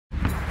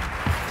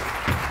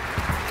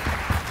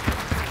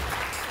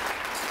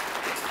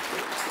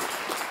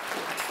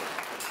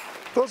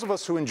Those of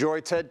us who enjoy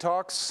TED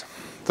Talks,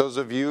 those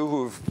of you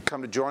who've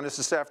come to join us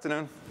this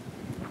afternoon,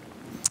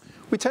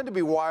 we tend to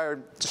be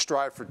wired to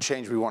strive for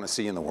change we want to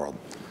see in the world.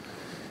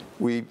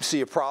 We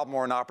see a problem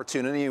or an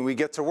opportunity and we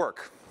get to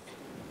work.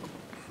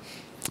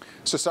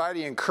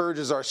 Society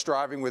encourages our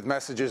striving with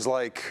messages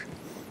like,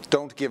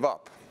 don't give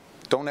up,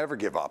 don't ever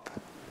give up,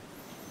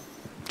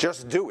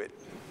 just do it.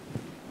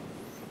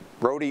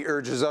 Rhodey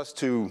urges us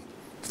to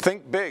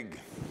think big.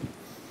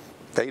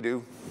 They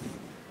do.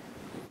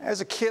 As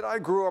a kid, I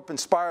grew up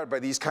inspired by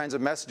these kinds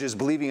of messages,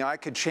 believing I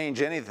could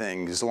change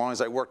anything as long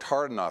as I worked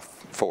hard enough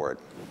for it.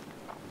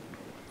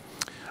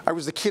 I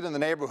was the kid in the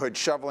neighborhood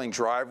shoveling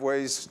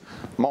driveways,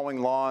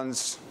 mowing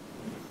lawns,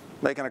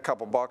 making a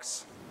couple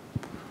bucks.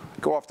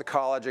 Go off to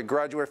college. I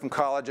graduated from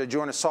college. I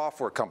joined a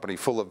software company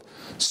full of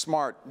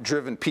smart,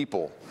 driven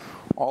people,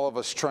 all of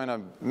us trying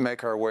to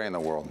make our way in the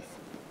world.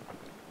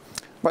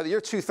 By the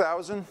year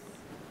 2000,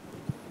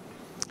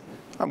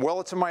 I'm well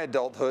into my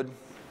adulthood,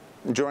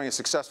 enjoying a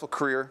successful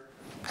career,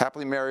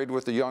 happily married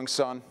with a young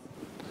son,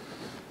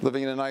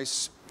 living in a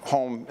nice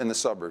home in the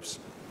suburbs.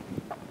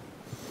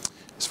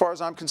 As far as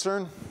I'm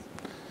concerned,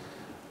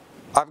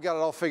 I've got it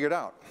all figured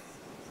out.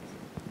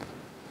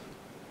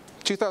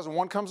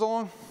 2001 comes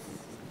along,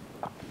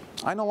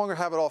 I no longer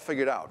have it all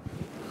figured out.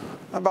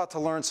 I'm about to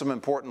learn some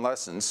important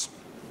lessons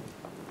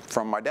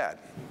from my dad.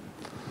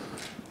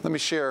 Let me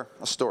share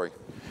a story.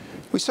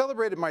 We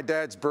celebrated my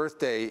dad's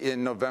birthday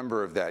in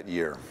November of that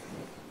year.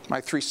 My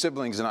 3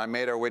 siblings and I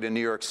made our way to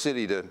New York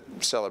City to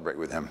celebrate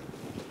with him.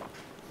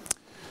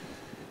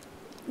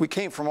 We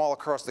came from all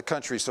across the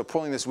country, so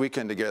pulling this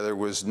weekend together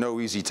was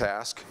no easy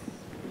task.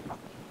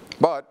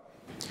 But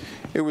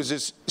it was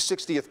his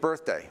 60th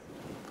birthday.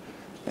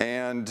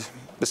 And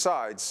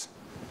besides,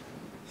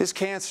 his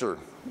cancer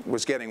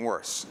was getting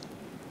worse.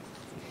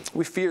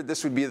 We feared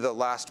this would be the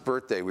last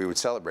birthday we would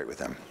celebrate with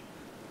him.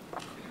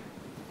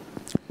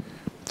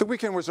 The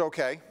weekend was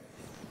okay.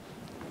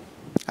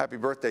 Happy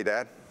birthday,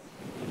 Dad.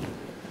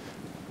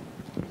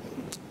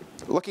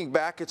 Looking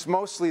back, it's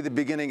mostly the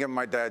beginning of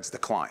my dad's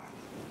decline.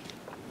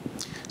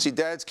 See,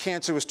 Dad's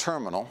cancer was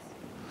terminal,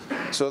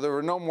 so there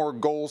were no more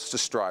goals to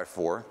strive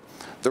for.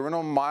 There were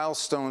no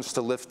milestones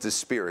to lift his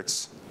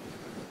spirits.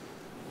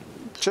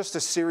 Just a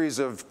series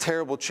of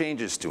terrible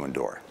changes to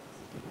endure.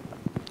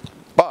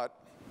 But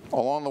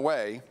along the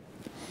way,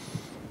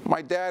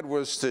 my dad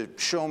was to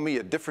show me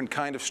a different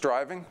kind of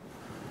striving,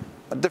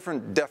 a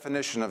different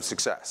definition of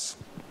success.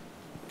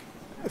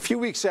 A few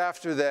weeks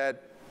after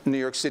that New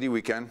York City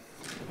weekend,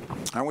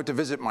 I went to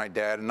visit my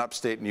dad in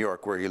upstate New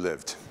York where he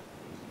lived.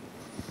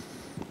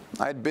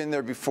 I had been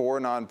there before,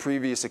 and on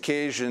previous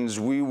occasions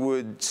we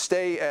would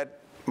stay at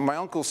my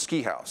uncle's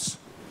ski house.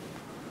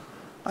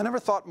 I never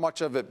thought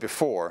much of it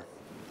before,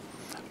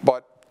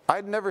 but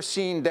I'd never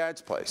seen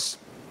Dad's place.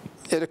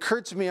 It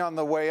occurred to me on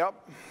the way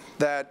up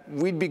that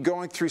we'd be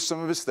going through some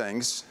of his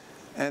things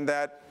and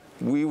that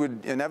we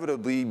would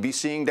inevitably be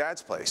seeing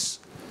Dad's place.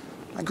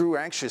 I grew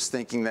anxious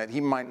thinking that he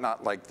might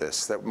not like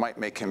this, that might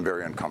make him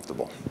very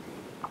uncomfortable.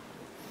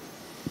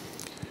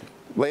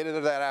 Later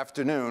that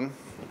afternoon,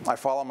 I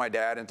followed my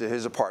dad into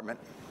his apartment,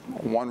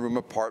 a one-room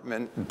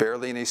apartment,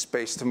 barely any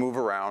space to move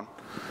around.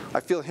 I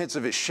feel hints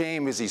of his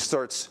shame as he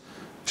starts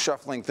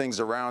shuffling things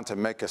around to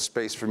make a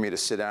space for me to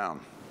sit down.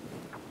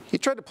 He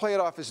tried to play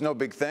it off as no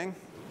big thing,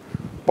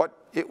 but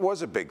it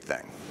was a big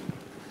thing.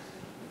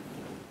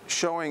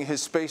 Showing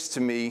his space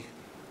to me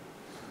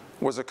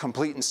was a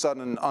complete and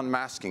sudden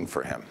unmasking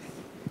for him.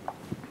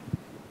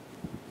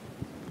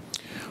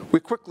 We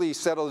quickly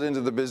settled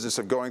into the business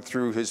of going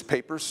through his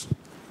papers,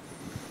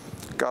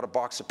 got a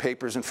box of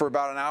papers, and for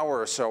about an hour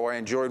or so I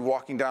enjoyed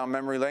walking down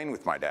memory lane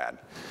with my dad.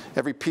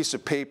 Every piece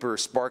of paper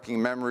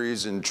sparking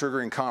memories and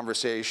triggering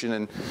conversation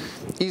and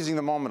easing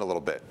the moment a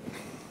little bit.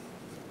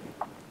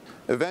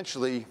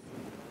 Eventually,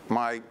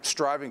 my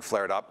striving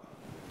flared up,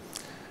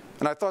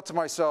 and I thought to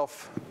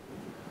myself,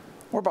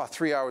 we're about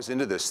 3 hours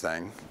into this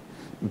thing,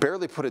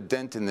 barely put a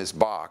dent in this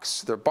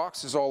box. There are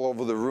boxes all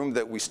over the room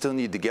that we still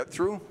need to get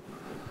through.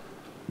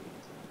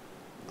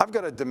 I've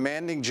got a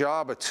demanding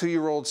job, a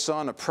 2-year-old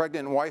son, a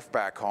pregnant wife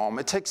back home.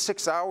 It takes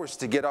 6 hours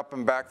to get up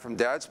and back from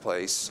Dad's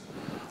place.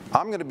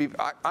 I'm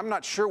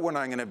not sure when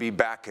I'm gonna be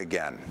back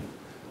again.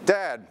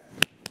 Dad,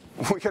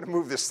 we gotta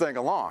move this thing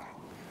along.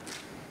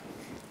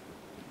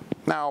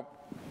 Now,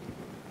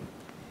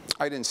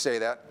 I didn't say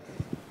that.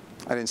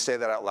 I didn't say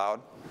that out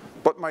loud.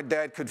 But my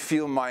dad could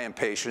feel my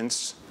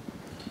impatience,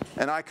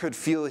 and I could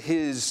feel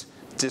his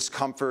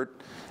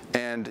discomfort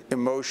and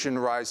emotion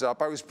rise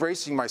up. I was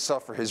bracing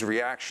myself for his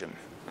reaction.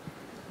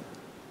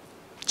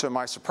 To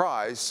my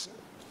surprise,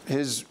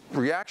 his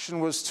reaction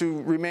was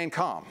to remain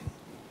calm.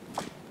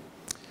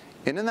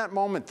 And in that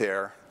moment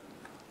there,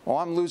 while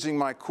I'm losing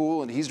my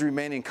cool and he's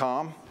remaining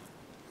calm,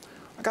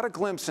 I got a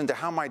glimpse into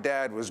how my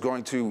dad was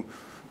going to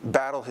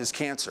battle his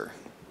cancer.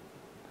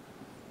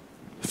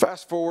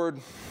 Fast forward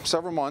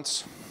several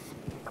months,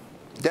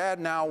 Dad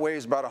now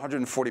weighs about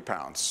 140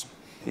 pounds.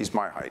 He's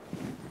my height.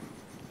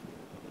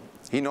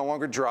 He no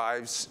longer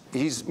drives.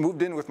 He's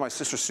moved in with my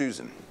sister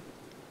Susan.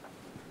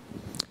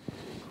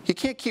 He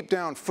can't keep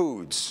down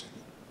foods.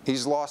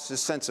 He's lost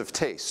his sense of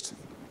taste.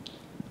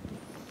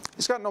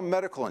 He's got no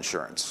medical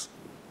insurance,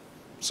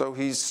 so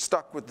he's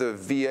stuck with the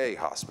VA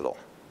hospital.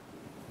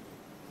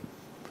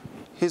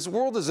 His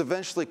world is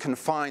eventually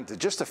confined to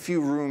just a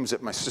few rooms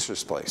at my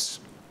sister's place.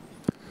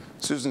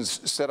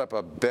 Susan's set up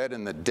a bed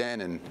in the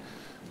den, and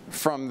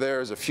from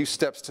there is a few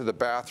steps to the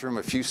bathroom,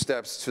 a few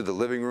steps to the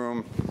living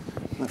room,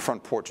 and the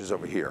front porch is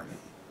over here.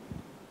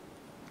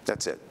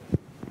 That's it.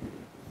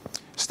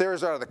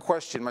 Stairs out of the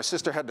question. My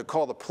sister had to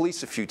call the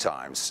police a few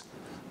times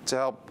to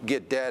help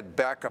get Dad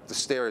back up the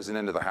stairs and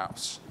into the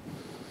house.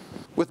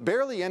 With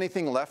barely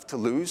anything left to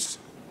lose,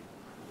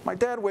 my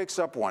dad wakes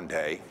up one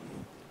day.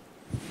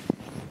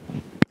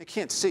 He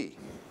can't see.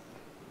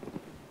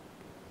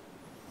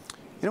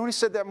 You know what he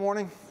said that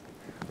morning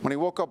when he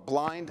woke up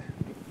blind?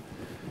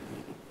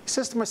 He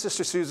says to my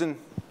sister Susan,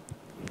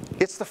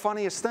 "It's the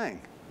funniest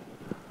thing.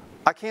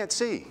 I can't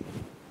see."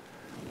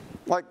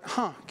 Like,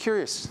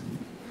 curious.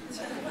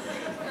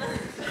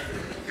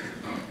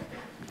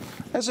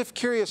 As if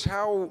curious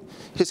how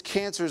his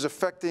cancer is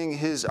affecting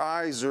his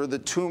eyes or the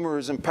tumor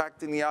is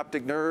impacting the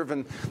optic nerve,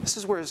 and this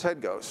is where his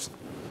head goes.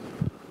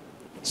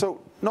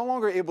 So, no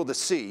longer able to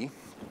see,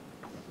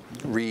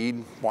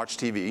 read, watch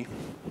TV,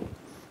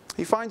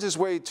 he finds his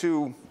way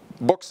to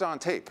books on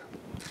tape.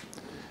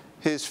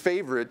 His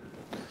favorite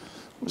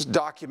was a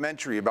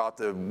documentary about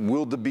the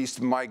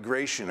wildebeest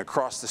migration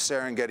across the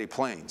Serengeti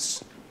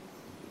Plains.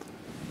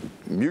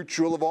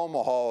 Mutual of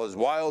Omaha's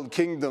Wild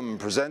Kingdom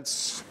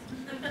presents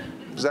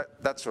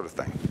that sort of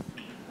thing.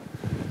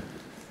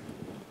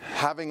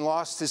 Having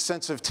lost his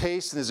sense of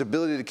taste and his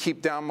ability to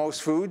keep down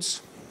most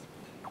foods,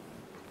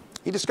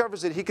 he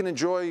discovers that he can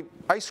enjoy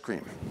ice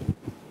cream.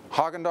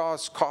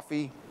 Haagen-Dazs,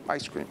 coffee,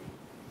 ice cream.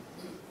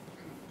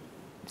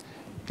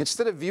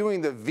 Instead of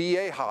viewing the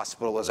VA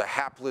hospital as a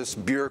hapless,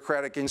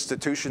 bureaucratic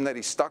institution that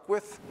he's stuck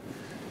with,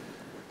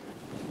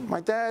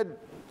 my dad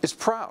is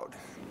proud.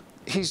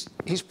 He's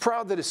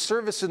proud that his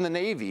service in the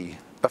Navy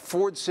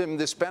affords him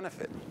this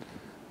benefit.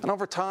 And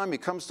over time, he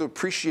comes to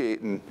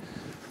appreciate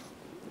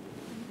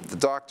the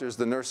doctors,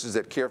 the nurses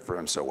that care for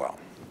him so well.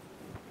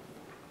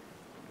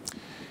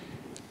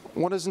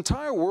 When his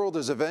entire world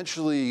is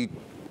eventually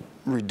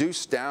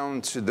reduced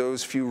down to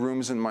those few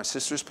rooms in my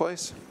sister's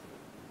place,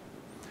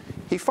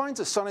 he finds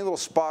a sunny little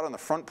spot on the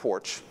front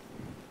porch,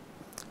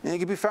 and he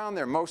can be found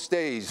there most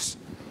days,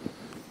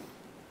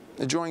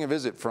 enjoying a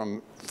visit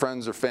from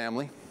friends or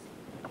family,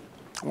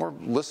 or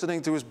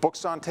listening to his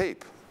books on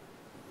tape,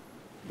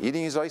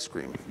 eating his ice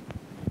cream,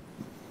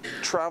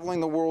 traveling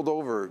the world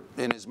over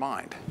in his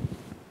mind.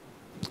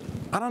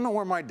 I don't know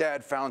where my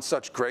dad found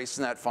such grace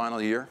in that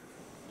final year.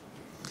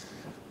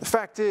 The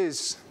fact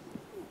is,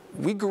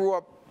 we grew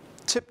up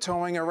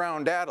tiptoeing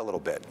around Dad a little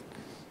bit.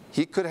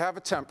 He could have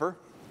a temper,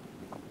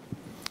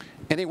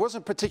 and he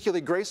wasn't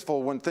particularly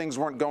graceful when things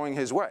weren't going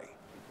his way.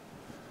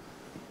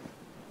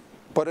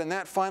 But in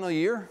that final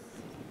year,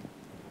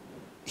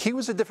 he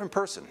was a different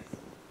person.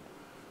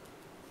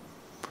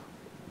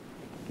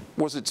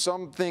 Was it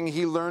something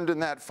he learned in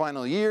that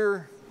final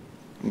year?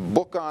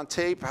 Book on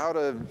tape, how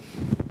to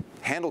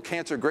handle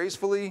cancer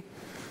gracefully?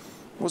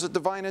 Was it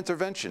divine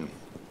intervention?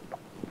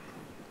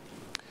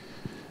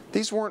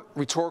 These weren't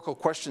rhetorical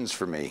questions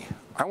for me.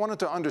 I wanted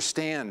to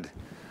understand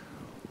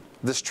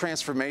this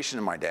transformation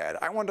in my dad.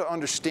 I wanted to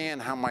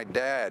understand how my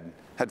dad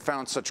had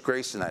found such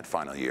grace in that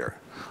final year.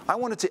 I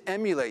wanted to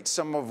emulate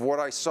some of what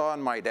I saw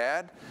in my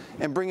dad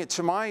and bring it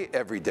to my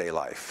everyday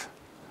life.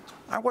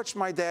 I watched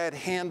my dad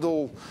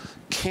handle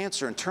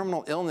cancer and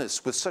terminal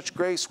illness with such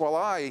grace while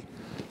I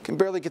can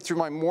barely get through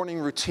my morning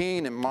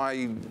routine and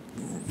my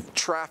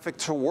traffic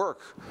to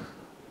work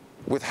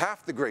with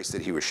half the grace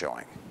that he was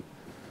showing.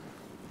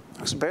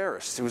 I was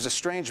embarrassed. It was a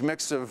strange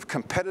mix of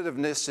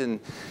competitiveness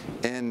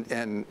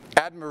and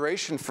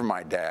admiration for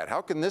my dad.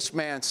 How can this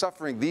man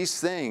suffering these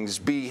things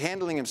be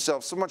handling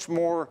himself so much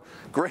more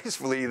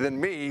gracefully than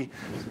me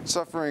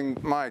suffering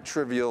my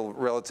trivial,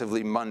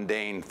 relatively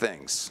mundane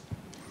things?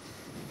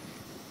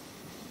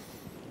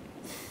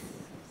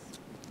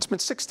 It's been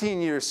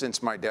 16 years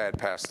since my dad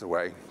passed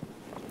away.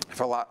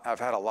 I've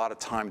had a lot of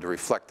time to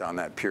reflect on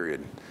that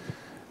period.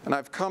 And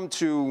I've come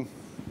to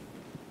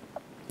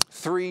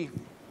three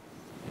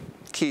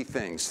key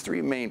things,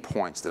 three main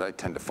points that I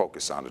tend to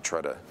focus on to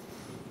try to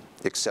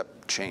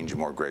accept change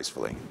more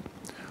gracefully.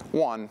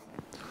 One,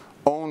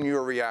 own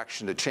your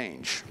reaction to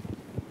change.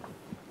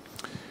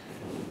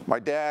 My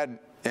dad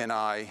and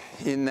I,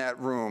 in that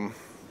room,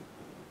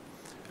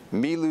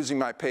 me losing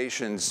my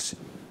patience,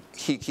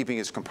 he keeping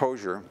his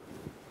composure,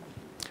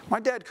 my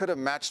dad could have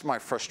matched my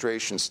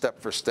frustration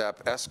step for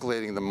step,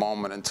 escalating the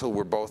moment until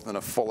we're both in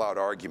a full-out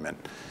argument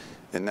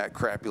in that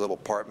crappy little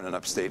apartment in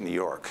upstate New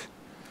York.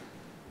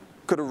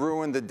 Could have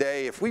ruined the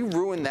day. If we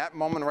ruined that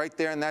moment right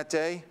there in that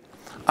day,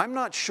 I'm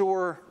not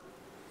sure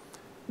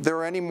there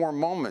are any more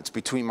moments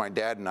between my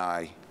dad and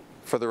I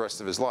for the rest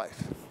of his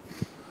life.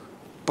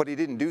 But he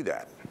didn't do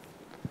that.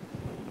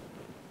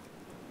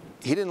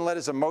 He didn't let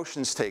his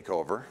emotions take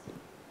over.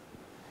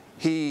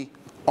 He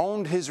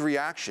owned his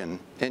reaction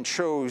and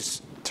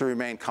chose to to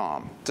remain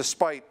calm,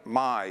 despite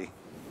my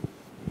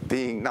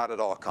being not at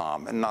all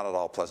calm and not at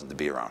all pleasant to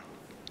be around.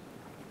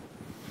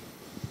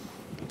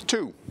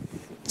 2,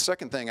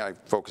 second thing I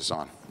focus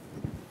on.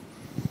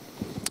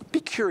 Be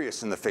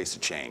curious in the face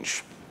of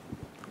change.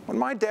 When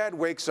my dad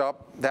wakes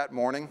up that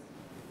morning,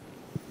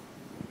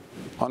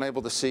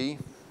 unable to see,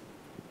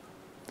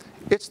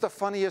 it's the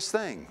funniest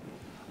thing.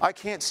 I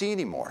can't see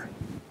anymore.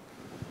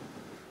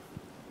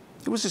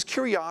 It was his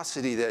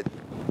curiosity that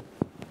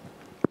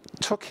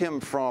took him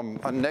from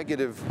a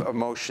negative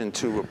emotion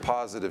to a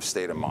positive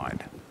state of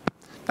mind.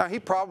 Now,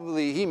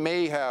 he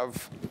may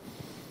have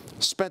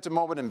spent a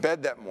moment in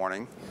bed that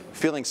morning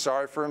feeling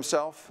sorry for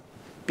himself,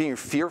 being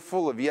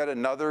fearful of yet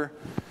another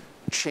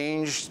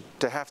change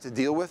to have to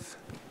deal with.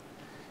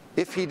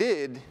 If he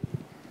did,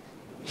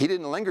 he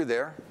didn't linger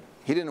there.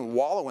 He didn't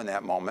wallow in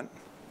that moment.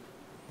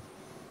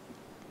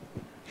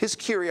 His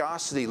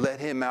curiosity led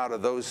him out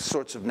of those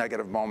sorts of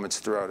negative moments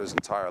throughout his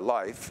entire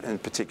life,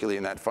 and particularly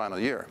in that final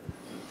year.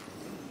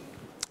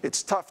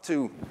 It's tough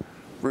to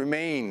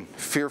remain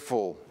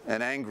fearful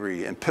and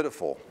angry and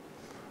pitiful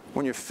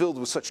when you're filled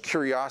with such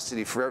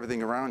curiosity for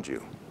everything around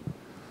you.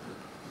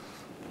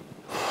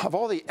 Of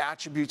all the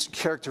attributes and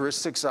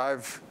characteristics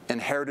I've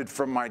inherited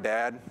from my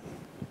dad,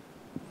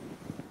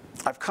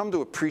 I've come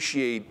to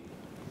appreciate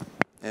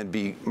and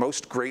be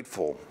most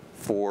grateful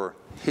for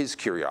his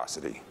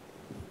curiosity,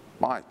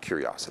 my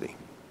curiosity.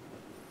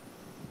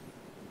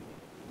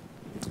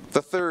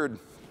 The third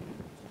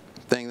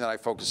thing that I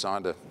focus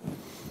on to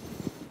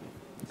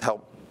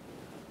help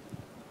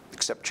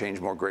accept change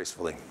more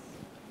gracefully.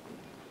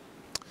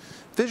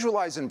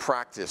 Visualize and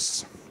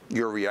practice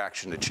your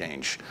reaction to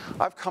change.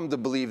 I've come to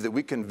believe that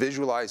we can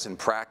visualize and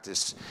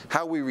practice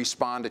how we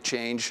respond to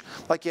change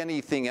like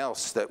anything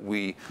else that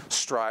we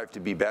strive to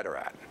be better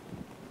at.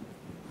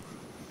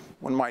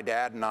 When my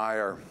dad and I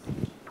are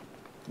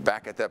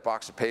back at that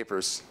box of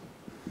papers,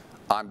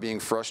 I'm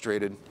being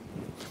frustrated.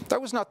 That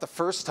was not the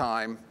first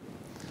time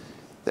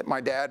that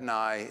my dad and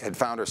I had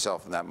found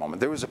ourselves in that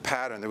moment. There was a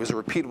pattern, there was a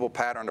repeatable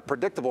pattern, a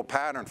predictable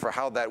pattern for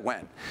how that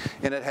went.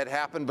 And it had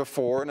happened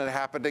before, and it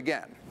happened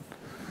again.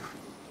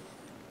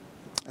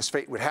 As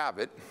fate would have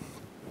it,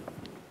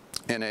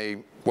 in a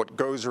what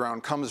goes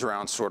around comes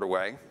around sort of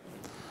way,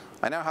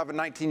 I now have a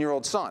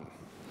 19-year-old son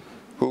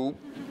who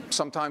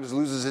sometimes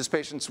loses his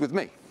patience with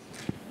me.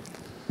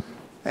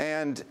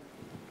 And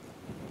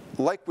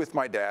like with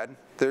my dad,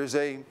 there's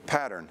a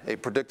pattern, a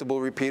predictable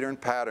repeater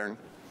pattern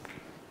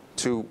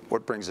to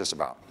what brings this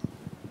about.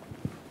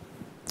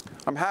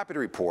 I'm happy to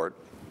report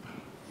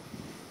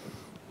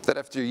that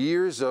after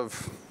years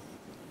of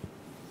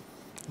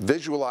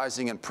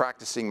visualizing and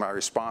practicing my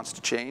response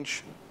to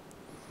change,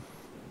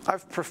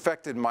 I've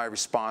perfected my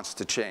response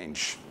to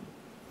change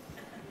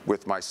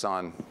with my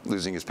son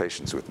losing his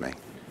patience with me.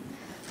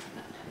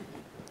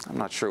 I'm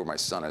not sure where my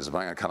son is, but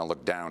I'm going to kind of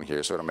look down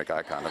here so I don't make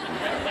eye contact with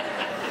him.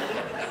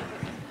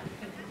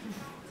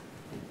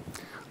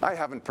 I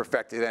haven't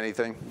perfected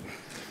anything.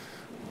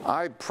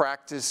 I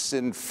practice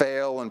and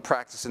fail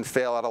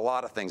at a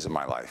lot of things in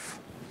my life.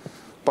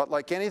 But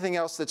like anything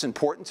else that's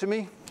important to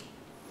me,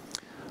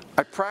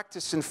 I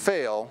practice and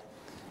fail,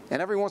 and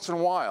every once in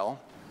a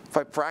while, if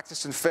I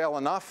practice and fail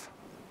enough,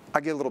 I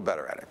get a little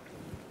better at it.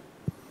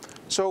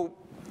 So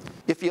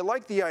if you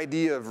like the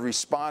idea of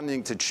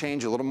responding to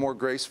change a little more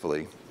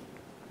gracefully,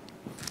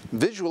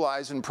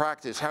 visualize and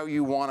practice how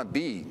you want to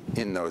be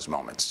in those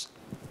moments.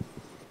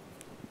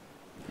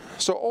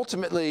 So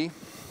ultimately,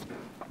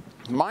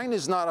 mine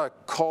is not a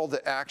call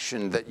to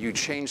action that you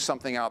change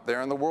something out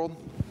there in the world.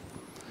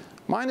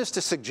 Mine is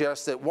to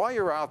suggest that while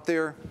you're out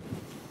there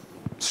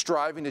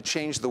striving to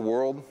change the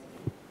world,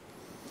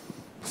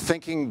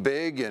 thinking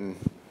big and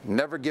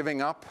never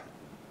giving up,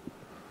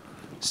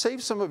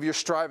 save some of your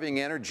striving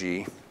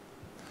energy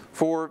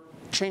for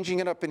changing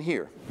it up in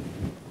here.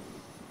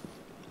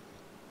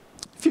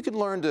 If you can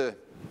learn to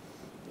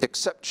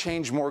accept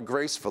change more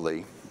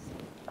gracefully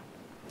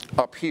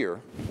up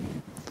here,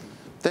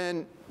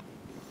 then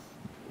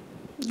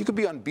you could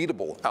be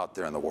unbeatable out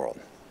there in the world.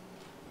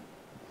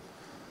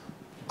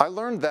 I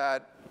learned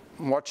that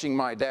watching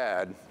my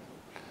dad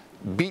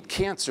beat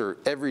cancer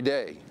every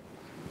day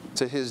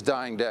to his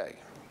dying day.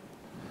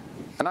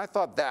 And I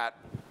thought that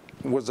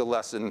was a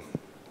lesson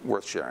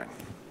worth sharing.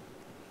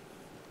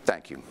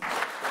 Thank you.